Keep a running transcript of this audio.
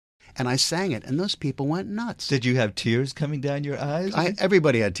and I sang it, and those people went nuts. Did you have tears coming down your eyes?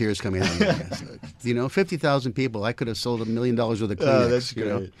 Everybody had tears coming out of their eyes. 50,000 people. I could have sold $1 million worth of Kleenex. Oh, that's great.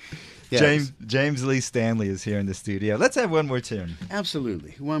 You know? Yeah. James Lee Stanley is here in the studio. Let's have one more tune.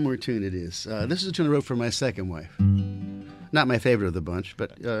 Absolutely. One more tune it is. This is a tune I wrote for my second wife. Not my favorite of the bunch,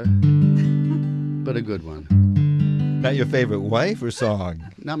 but a good one. Not your favorite wife or song?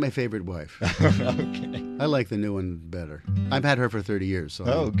 Not my favorite wife. Okay. I like the new one better. I've had her for 30 years.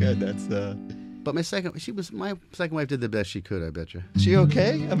 So good. That's. But my second wife did the best she could. I bet you. She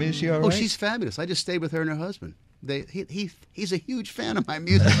okay? I mean, is she all right? Oh, she's fabulous. I just stayed with her and her husband. He's a huge fan of my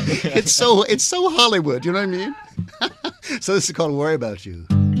music. It's so Hollywood. You know what I mean? So this is called "Worry About You."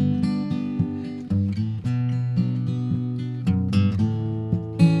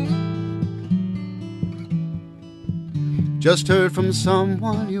 Just heard from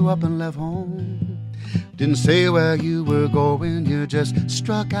someone you up and left home. Didn't say where you were going, you just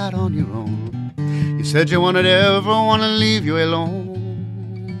struck out on your own. You said you wanted everyone to leave you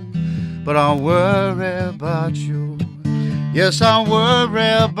alone. But I worry about you. Yes, I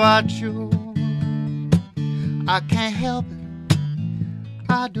worry about you. I can't help it.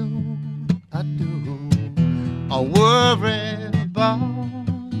 I do. I worry about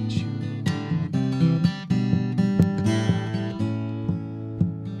you.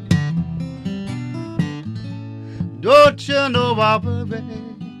 Don't you know I worry?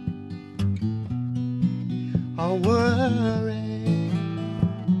 I worry.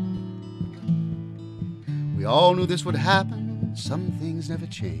 We all knew this would happen. Some things never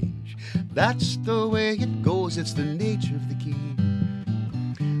change. That's the way it goes. It's the nature of the game.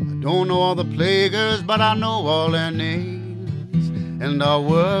 I don't know all the plaguers, but I know all their names. And I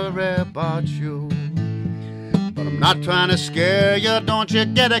worry about you. But I'm not trying to scare you, don't you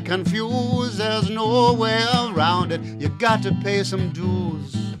get it confused. There's no way around it, you got to pay some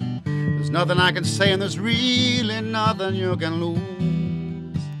dues. There's nothing I can say and there's really nothing you can lose.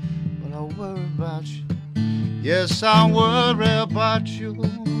 But I worry about you. Yes, I worry about you.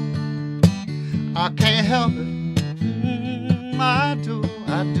 I can't help it. I do.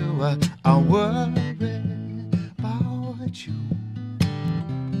 I worry about you.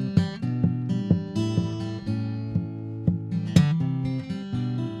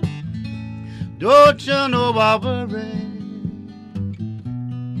 Don't you know I worry?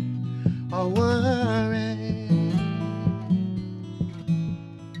 I worry.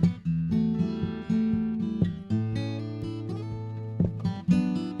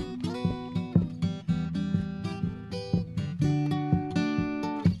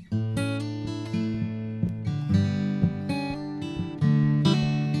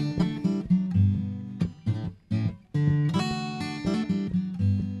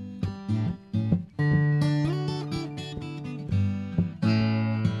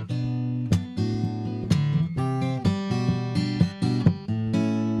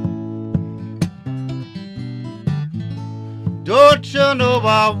 Don't you know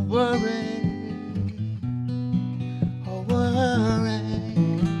I worry? I worry.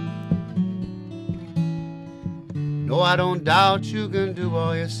 No, I don't doubt you can do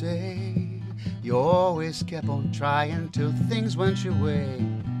all you say. You always kept on trying till things went your way.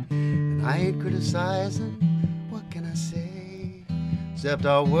 And I ain't criticizing, what can I say? Except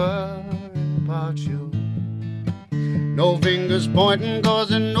I worry about you. No fingers pointing,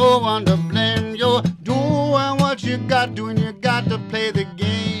 causing no one to blame. You're doing what you got to, and you got to play the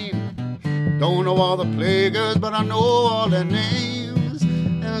game. Don't know all the plaguers, but I know all their names.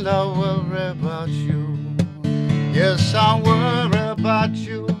 And I worry about you. Yes, I worry about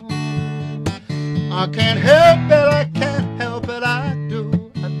you. I can't help it, I can't help it, I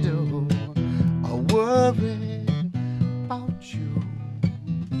do. I worry about you.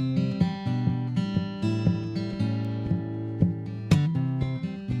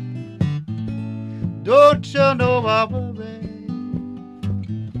 Don't you know I worry?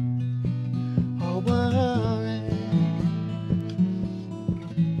 I worry.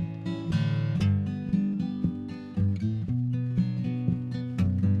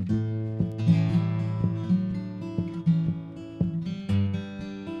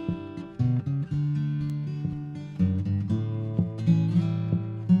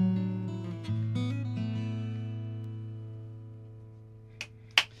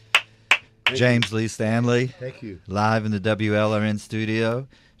 James Lee Stanley. Thank you. Live in the WLRN studio.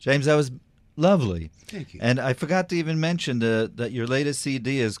 James, that was lovely. Thank you. And I forgot to even mention that your latest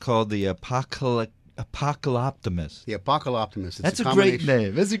CD is called The Apocalyptimist. The Apocalyptimist. That's a great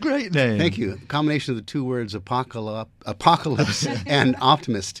name. That's a great name. Thank you. A combination of the two words apocalypse and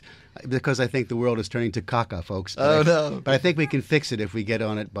optimist. because I think the world is turning to caca, folks. Oh, no. But I think we can fix it if we get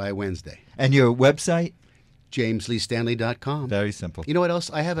on it by Wednesday. And your website? JamesLeeStanley.com. Very simple. You know what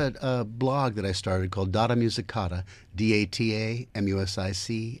else? I have a blog that I started called Data Musicata,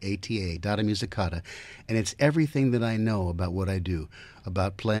 DATAMUSICATA, Data Musicata, and it's everything that I know about what I do,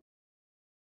 about playing.